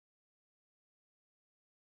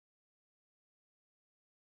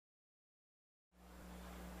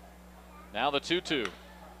Now the 2-2.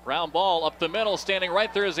 Ground ball up the middle, standing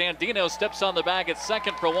right there is Andino, steps on the bag at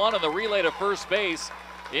second for one, and the relay to first base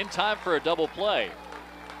in time for a double play.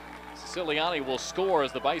 Siciliani will score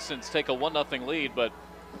as the Bisons take a 1-0 lead, but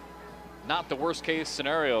not the worst case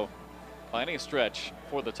scenario by any stretch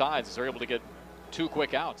for the Tides as they're able to get 2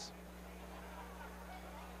 quick outs.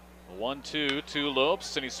 1-2 to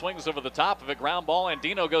Lopes, and he swings over the top of it. Ground ball,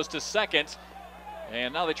 Andino goes to second.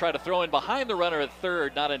 And now they try to throw in behind the runner at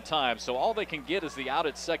third, not in time. So all they can get is the out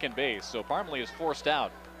at second base. So Parmley is forced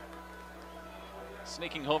out.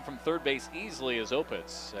 Sneaking home from third base easily is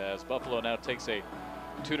Opitz, as Buffalo now takes a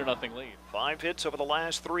 2-0 lead. 5 hits over the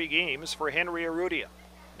last 3 games for Henry Urrutia,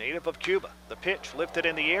 native of Cuba. The pitch lifted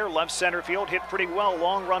in the air, left center field, hit pretty well.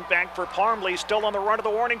 Long run back for Parmley, still on the run of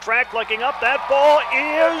the warning track, looking up. That ball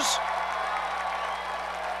is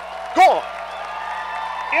gone.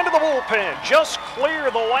 Into the bullpen, just clear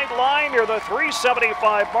the white line near the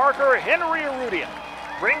 375 marker. Henry Urrutia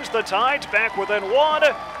brings the Tides back within 1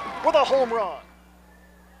 with a home run.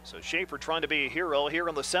 So Schaefer trying to be a hero here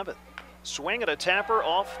in the 7th. Swing and a tapper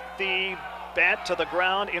off the bat to the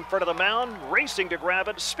ground in front of the mound, racing to grab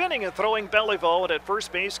it, spinning and throwing Beliveau, and at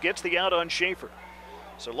first base gets the out on Schaefer.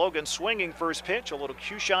 So Logan swinging first pitch, a little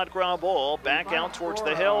Q-shot ground ball back out towards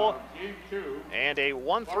the hill, and a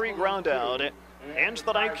 1-3 ground out. Ends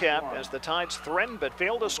the nightcap as the Tides threaten but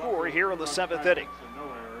fail to score here in the 7th inning.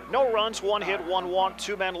 No runs, 1 hit, 1 walk,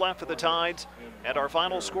 2 men left for the Tides. And our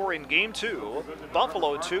final score in Game 2,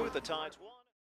 Buffalo 2, the Tides 1.